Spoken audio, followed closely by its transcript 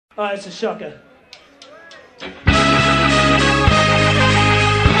Alright, it's a shocker.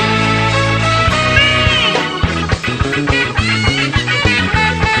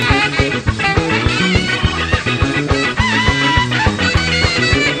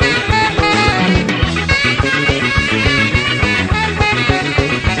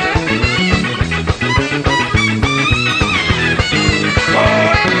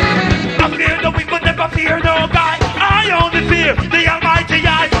 Fear no guy, I only fear the Almighty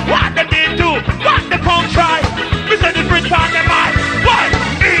I. What them did do, what the punk try. We said the French part of mine. What?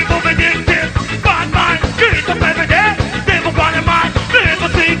 Evil vindictive, bad mind. Streets of every day, devil one of mine. Never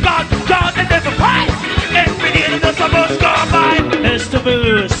see God, God and never fight. Every day the summers go by. Mr.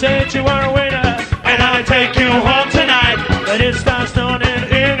 Boo said you are a winner, and I take you home tonight. But it starts snowing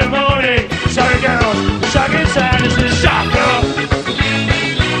in the morning. Sorry girls, shocking sad is the shocker.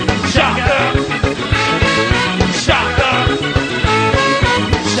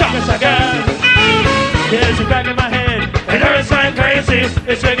 There's a crack in my head, and her sign crazy.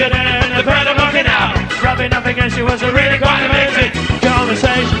 It's bigger than a crowd of walking out. Rubbing up against you was a really quite amazing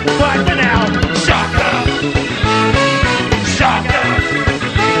conversation. Quite the now. Shocker. Shocker.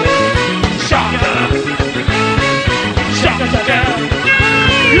 Shocker. Shocker, shocker.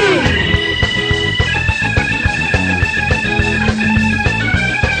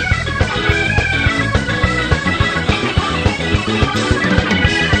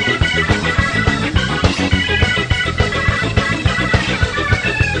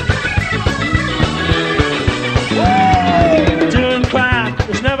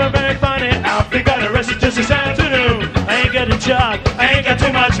 Just this afternoon, I ain't got a job, I ain't got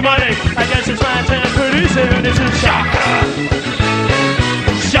too much money. I guess it's my turn to produce it, and it's a shocker.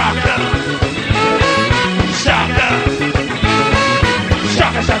 Shocker. Shocker.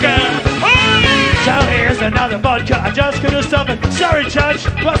 Shocker, shocker. So here's another vodka, I just couldn't stop it. Sorry, Judge,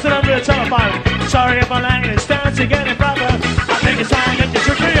 what's the number of the telephone? Sorry if my language starts to get it proper. I think it's time that you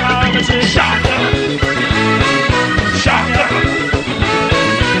took me home. It's a shocker. Shocker.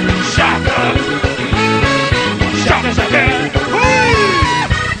 Shocker.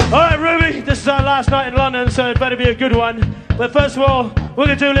 Alright, Ruby, this is our last night in London, so it better be a good one. But first of all, we're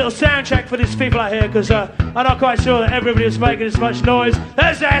going to do a little sound check for these people out here, because I'm not quite sure that everybody is making as much noise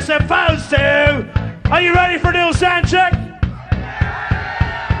as they're supposed to. Are you ready for a little sound check?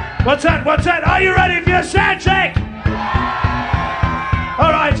 What's that? What's that? Are you ready for your sound check?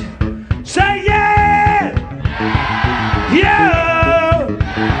 Alright, say yeah! Yeah!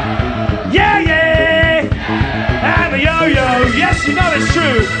 Yeah, yeah! I'm a yo-yo, yes, you know it's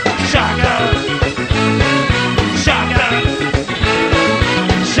true. Shocker. Shocker.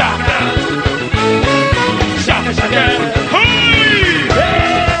 Shocker. Shocker, shocker. Hey!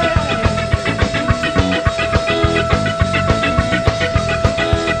 Yeah!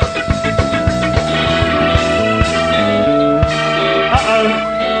 Uh-oh.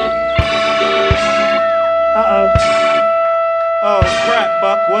 Uh-oh. Oh, crap,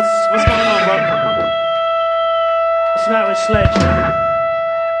 Buck. What's going on, Buck? What's the matter with Sledge?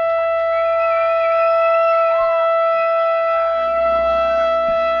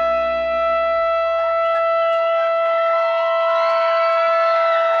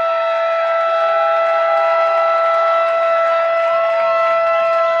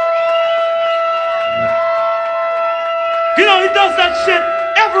 You know, he does that shit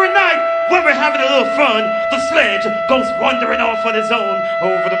every night when we're having a little fun. The Sledge goes wandering off on his own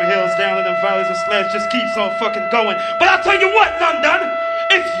over them hills, down in them valleys. The Sledge just keeps on fucking going. But I'll tell you what, London,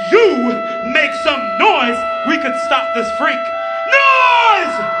 if you make some noise, we could stop this freak.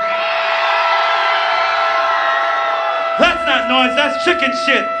 Noise! That's not noise, that's chicken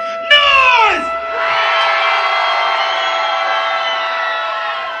shit. Noise!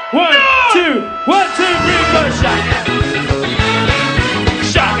 One, two, 3, 4, shot.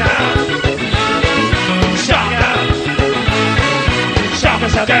 Shocker,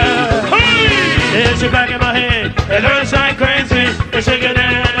 shocker. Hey! There's your back in my head, and there's